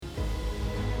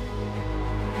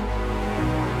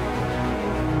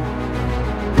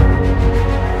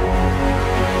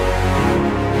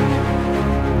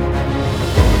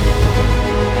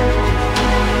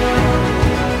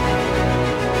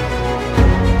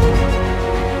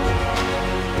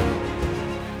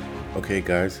Okay,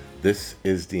 guys, this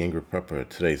is the Angry Prepper.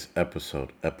 Today's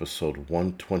episode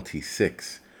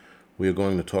 126. We are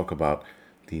going to talk about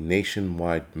the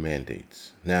nationwide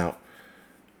mandates. Now,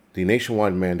 the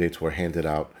nationwide mandates were handed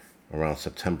out around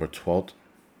September 12th,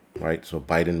 right? So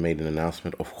Biden made an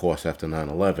announcement, of course, after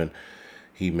 9/11.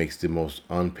 He makes the most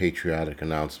unpatriotic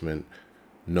announcement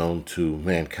known to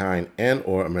mankind and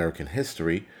or American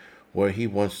history, where he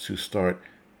wants to start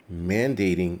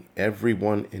mandating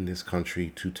everyone in this country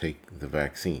to take the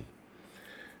vaccine.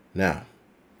 Now,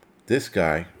 this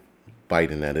guy,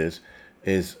 Biden that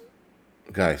is,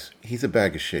 guys, he's a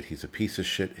bag of shit. He's a piece of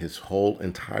shit. His whole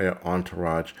entire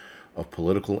entourage of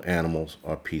political animals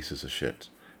are pieces of shit.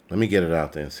 Let me get it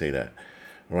out there and say that.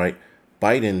 All right?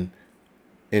 Biden,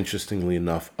 interestingly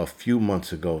enough, a few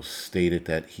months ago stated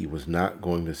that he was not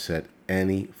going to set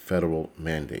any federal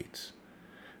mandates.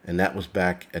 And that was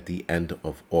back at the end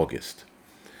of August.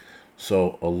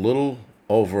 So a little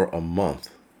over a month,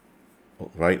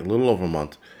 right? A little over a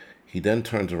month. He then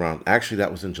turns around. Actually,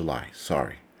 that was in July.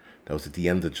 Sorry. That was at the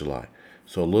end of July.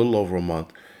 So a little over a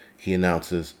month, he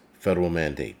announces federal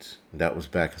mandates. That was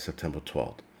back in September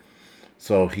 12th.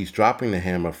 So he's dropping the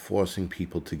hammer, forcing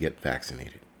people to get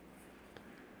vaccinated.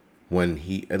 And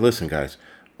listen, guys,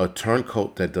 a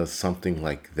turncoat that does something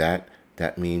like that,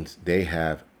 that means they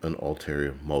have an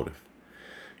ulterior motive.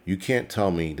 You can't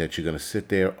tell me that you're going to sit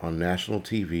there on national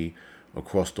TV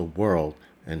across the world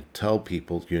and tell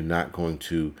people you're not going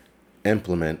to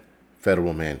implement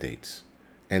federal mandates.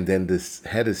 And then this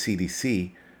head of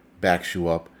CDC backs you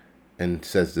up and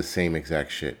says the same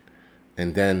exact shit.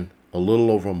 And then a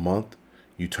little over a month,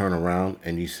 you turn around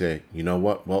and you say, you know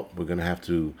what? Well, we're going to have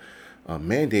to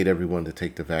mandate everyone to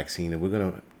take the vaccine, and we're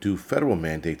going to do federal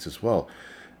mandates as well,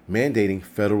 mandating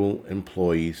federal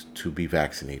employees to be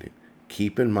vaccinated.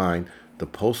 Keep in mind, the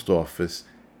post office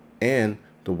and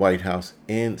the White House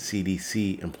and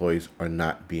CDC employees are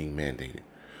not being mandated.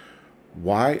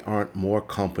 Why aren't more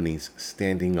companies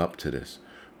standing up to this?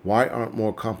 Why aren't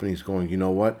more companies going, you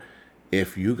know what?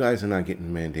 If you guys are not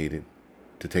getting mandated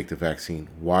to take the vaccine,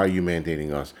 why are you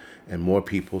mandating us? And more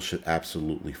people should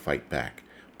absolutely fight back.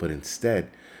 But instead,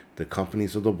 the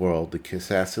companies of the world, the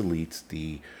kiss-ass elites,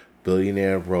 the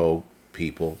billionaire rogue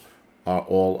people, are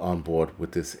all on board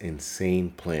with this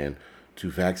insane plan to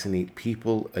vaccinate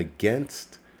people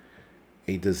against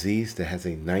a disease that has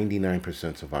a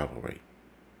 99% survival rate.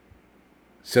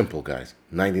 Simple, guys,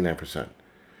 99%.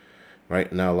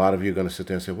 Right? Now, a lot of you are going to sit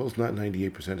there and say, well, it's not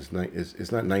 98%,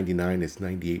 it's not 99, it's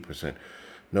 98%.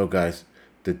 No, guys,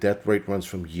 the death rate runs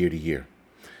from year to year.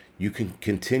 You can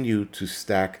continue to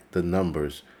stack the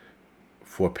numbers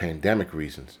for pandemic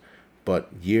reasons,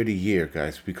 but year to year,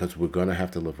 guys, because we're going to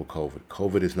have to live with COVID.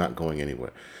 COVID is not going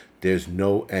anywhere. There's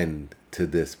no end to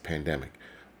this pandemic.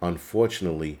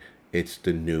 Unfortunately, it's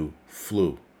the new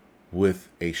flu with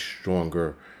a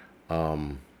stronger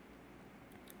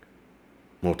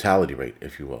mortality rate,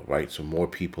 if you will, right? So more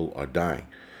people are dying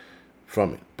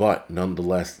from it. But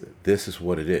nonetheless, this is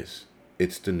what it is.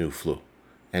 It's the new flu,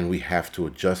 and we have to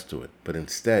adjust to it. But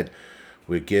instead,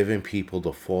 we're giving people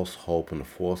the false hope and the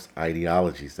false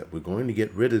ideologies that we're going to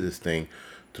get rid of this thing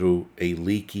through a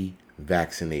leaky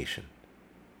vaccination,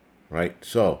 right?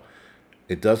 So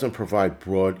it doesn't provide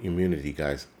broad immunity,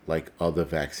 guys, like other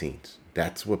vaccines.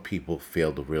 That's what people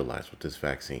fail to realize with this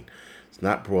vaccine. It's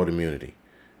not broad immunity.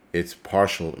 It's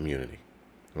partial immunity,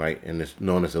 right? And it's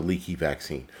known as a leaky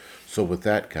vaccine. So with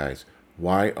that, guys,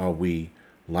 why are we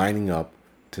lining up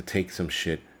to take some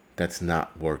shit that's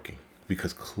not working?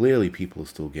 Because clearly people are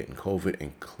still getting COVID,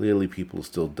 and clearly people are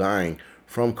still dying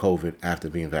from COVID after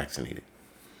being vaccinated.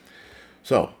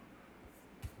 So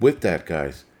with that,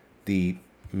 guys, the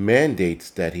mandates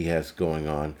that he has going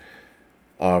on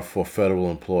are for federal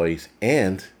employees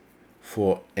and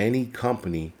for any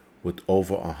company with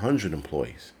over 100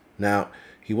 employees. Now,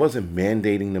 he wasn't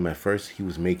mandating them at first, he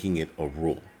was making it a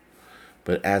rule.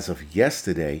 But as of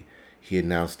yesterday, he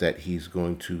announced that he's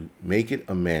going to make it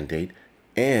a mandate,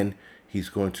 and he's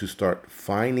going to start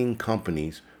fining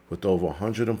companies with over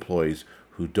 100 employees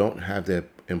who don't have their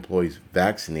employees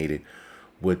vaccinated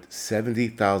with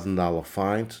 $70,000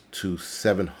 fines to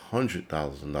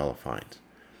 $700,000 fines.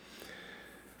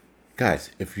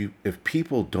 Guys, if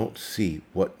people don't see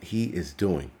what he is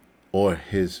doing or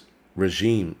his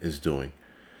regime is doing,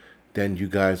 then you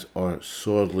guys are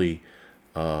sorely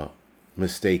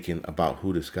mistaken about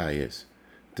who this guy is.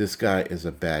 This guy is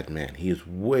a bad man. He is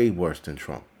way worse than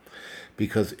Trump.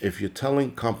 Because if you're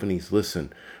telling companies,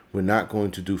 listen, we're not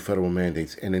going to do federal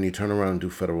mandates, and then you turn around and do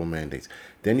federal mandates,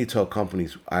 then you tell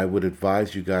companies, I would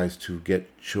advise you guys to get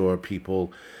your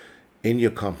people in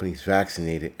your company's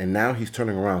vaccinated, and now he's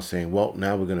turning around saying, well,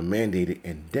 now we're going to mandate it,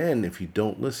 and then if you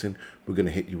don't listen, we're going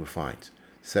to hit you with fines,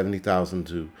 $70,000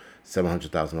 to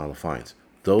 $700,000 fines.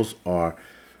 Those are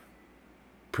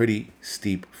pretty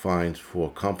steep fines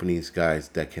for companies, guys,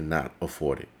 that cannot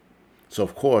afford it. So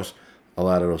of course, a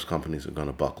lot of those companies are going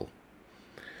to buckle.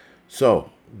 So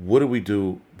what do we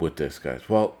do with this, guys?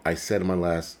 Well, I said in my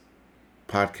last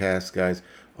podcast, guys,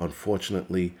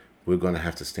 unfortunately, we're going to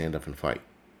have to stand up and fight.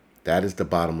 That is the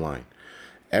bottom line.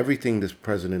 Everything this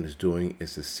president is doing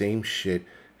is the same shit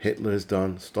Hitler has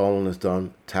done, Stalin has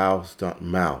done,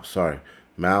 Mao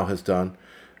has done.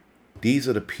 These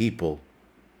are the people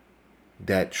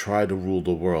that try to rule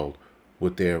the world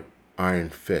with their iron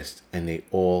fist, and they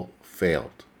all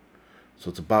failed. So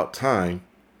it's about time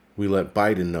we let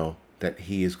Biden know that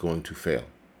he is going to fail,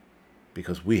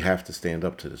 because we have to stand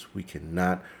up to this. We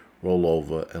cannot roll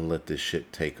over and let this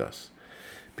shit take us.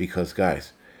 Because,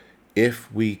 guys,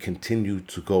 if we continue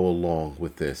to go along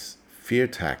with this fear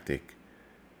tactic,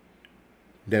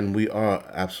 then we are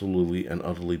absolutely and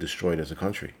utterly destroyed as a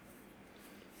country.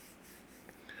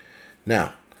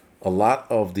 Now, a lot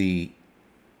of the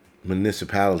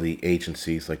municipality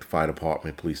agencies like the fire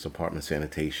department, police department,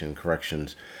 sanitation,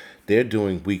 corrections, they're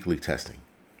doing weekly testing.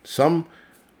 Some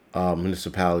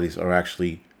municipalities are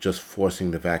actually just forcing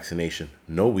the vaccination,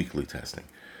 no weekly testing.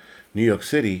 New York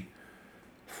City,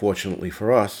 fortunately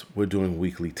for us, we're doing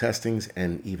weekly testings,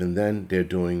 and even then they're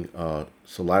doing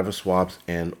saliva swabs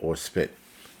and or spit,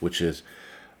 which is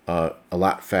a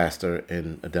lot faster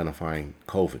in identifying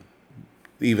COVID,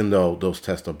 even though those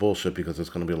tests are bullshit, because there's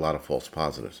going to be a lot of false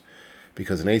positives.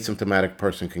 Because an asymptomatic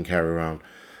person can carry around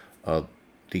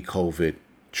the COVID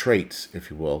traits, if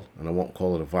you will, and I won't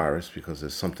call it a virus because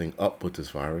there's something up with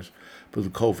this virus, but the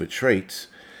COVID traits,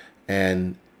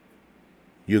 and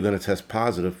you're going to test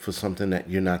positive for something that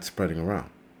you're not spreading around,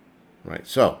 right?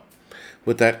 So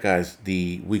with that, guys,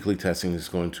 the weekly testing is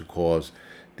going to cause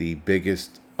the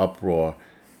biggest uproar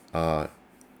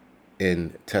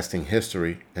in testing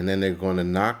history, and then they're going to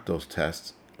knock those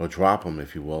tests, or drop them,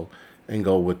 if you will, and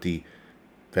go with the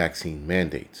vaccine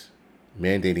mandates,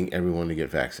 mandating everyone to get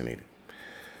vaccinated.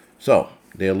 So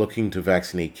they're looking to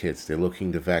vaccinate kids. They're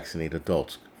looking to vaccinate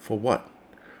adults. For what?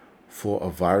 For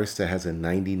a virus that has a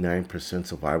 99%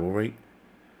 survival rate?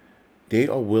 They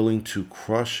are willing to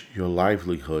crush your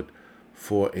livelihood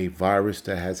for a virus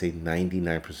that has a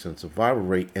 99% survival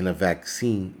rate and a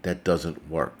vaccine that doesn't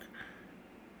work.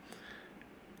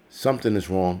 Something is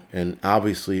wrong, and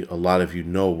obviously a lot of you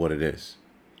know what it is.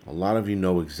 A lot of you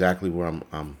know exactly where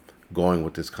I'm going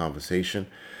with this conversation.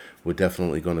 We're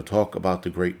definitely going to talk about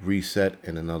the Great Reset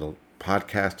in another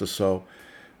podcast or so,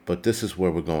 but this is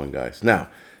where we're going, guys. Now,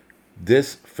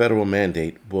 this federal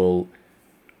mandate will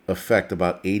affect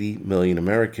about 80 million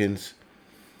Americans.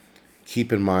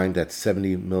 Keep in mind that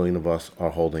 70 million of us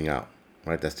are holding out,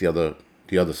 right? That's the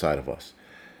other side of us.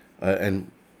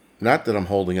 And not that I'm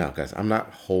holding out, guys. I'm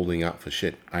not holding out for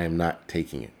shit. I am not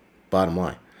taking it. Bottom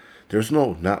line. There's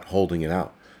no not holding it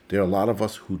out. There are a lot of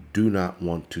us who do not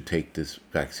want to take this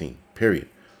vaccine, period.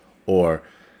 Or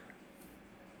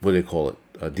what do they call it?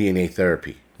 DNA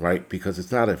therapy, right? Because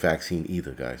it's not a vaccine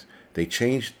either, guys. They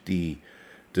changed the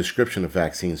description of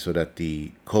vaccine so that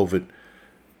the COVID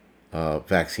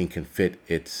vaccine can fit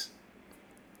its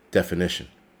definition.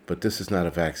 But this is not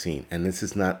a vaccine, and this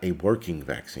is not a working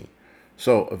vaccine.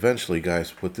 So eventually,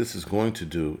 guys, what this is going to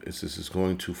do is this is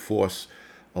going to force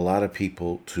a lot of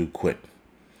people to quit.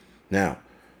 Now,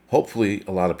 hopefully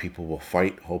a lot of people will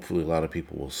fight. Hopefully a lot of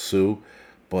people will sue.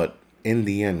 But in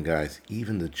the end, guys,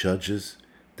 even the judges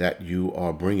that you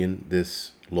are bringing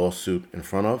this lawsuit in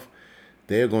front of,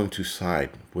 they're going to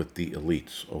side with the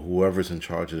elites or whoever's in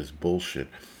charge of this bullshit.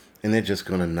 And they're just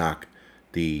going to knock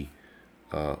the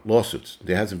lawsuits.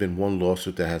 There hasn't been one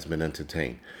lawsuit that has been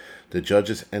entertained. The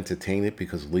judges entertain it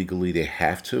because legally they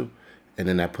have to. And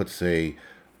then that puts a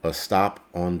stop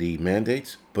on the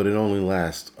mandates, but it only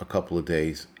lasts a couple of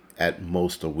days, at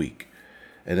most a week,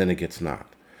 and then it gets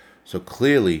knocked. So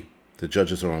clearly, the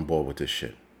judges are on board with this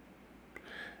shit.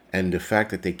 And the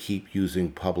fact that they keep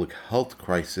using public health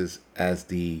crisis as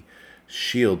the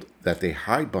shield that they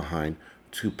hide behind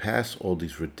to pass all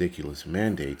these ridiculous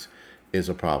mandates is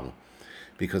a problem.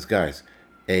 Because, guys,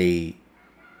 a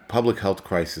public health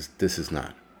crisis, this is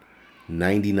not.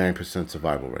 99%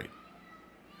 survival rate.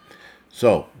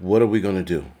 So, what are we going to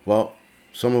do? Well,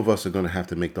 some of us are going to have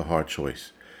to make the hard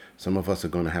choice. Some of us are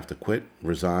going to have to quit,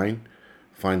 resign,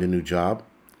 find a new job,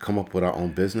 come up with our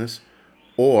own business,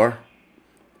 or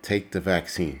take the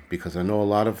vaccine. Because I know a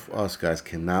lot of us guys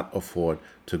cannot afford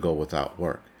to go without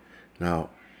work. Now,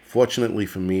 fortunately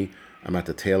for me, I'm at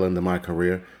the tail end of my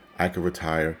career. I could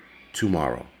retire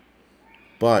tomorrow.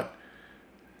 But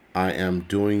I am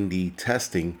doing the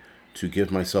testing to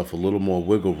give myself a little more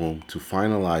wiggle room to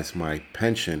finalize my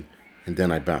pension, and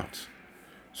then I bounce.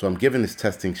 So I'm giving this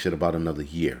testing shit about another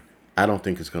year. I don't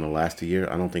think it's going to last a year.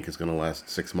 I don't think it's going to last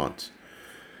 6 months.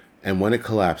 And when it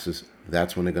collapses,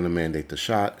 that's when they're going to mandate the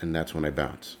shot, and that's when I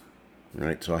bounce.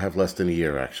 Right? So I have less than a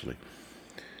year, actually.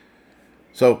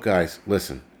 So, guys,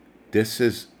 listen. This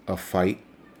is a fight,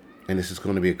 and this is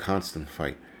going to be a constant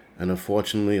fight. And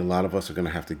unfortunately, a lot of us are going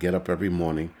to have to get up every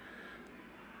morning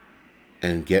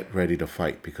and get ready to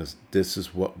fight, because this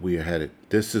is what we are headed.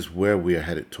 This is where we are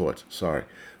headed towards. Sorry.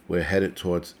 We're headed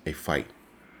towards a fight,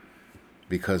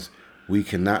 because we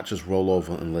cannot just roll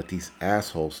over and let these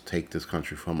assholes take this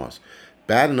country from us.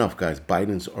 Bad enough, guys,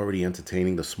 Biden's already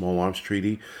entertaining the small arms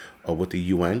treaty with the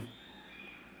UN.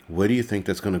 Where do you think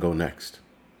that's going to go next?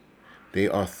 They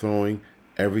are throwing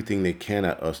everything they can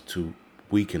at us to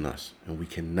weaken us, and we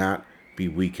cannot be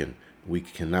weakened. We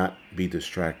cannot be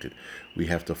distracted. We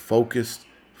have to focus,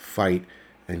 fight,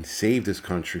 and save this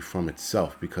country from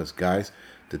itself, because, guys,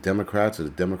 the Democrats or the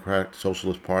Democrat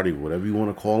Socialist Party, whatever you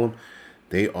want to call them,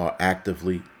 they are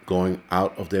actively going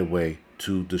out of their way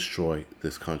to destroy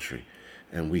this country.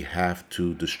 And we have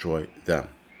to destroy them.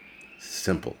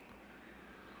 Simple.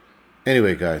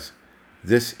 Anyway, guys,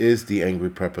 this is The Angry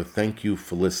Prepper. Thank you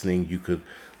for listening. You could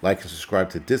like and subscribe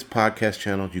to this podcast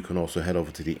channel. You can also head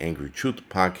over to the Angry Truth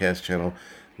podcast channel,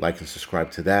 like and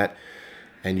subscribe to that.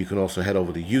 And you can also head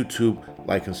over to YouTube,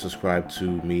 like and subscribe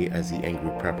to me as The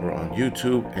Angry Prepper on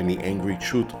YouTube and The Angry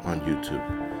Truth on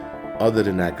YouTube. Other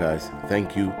than that, guys,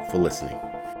 thank you for listening.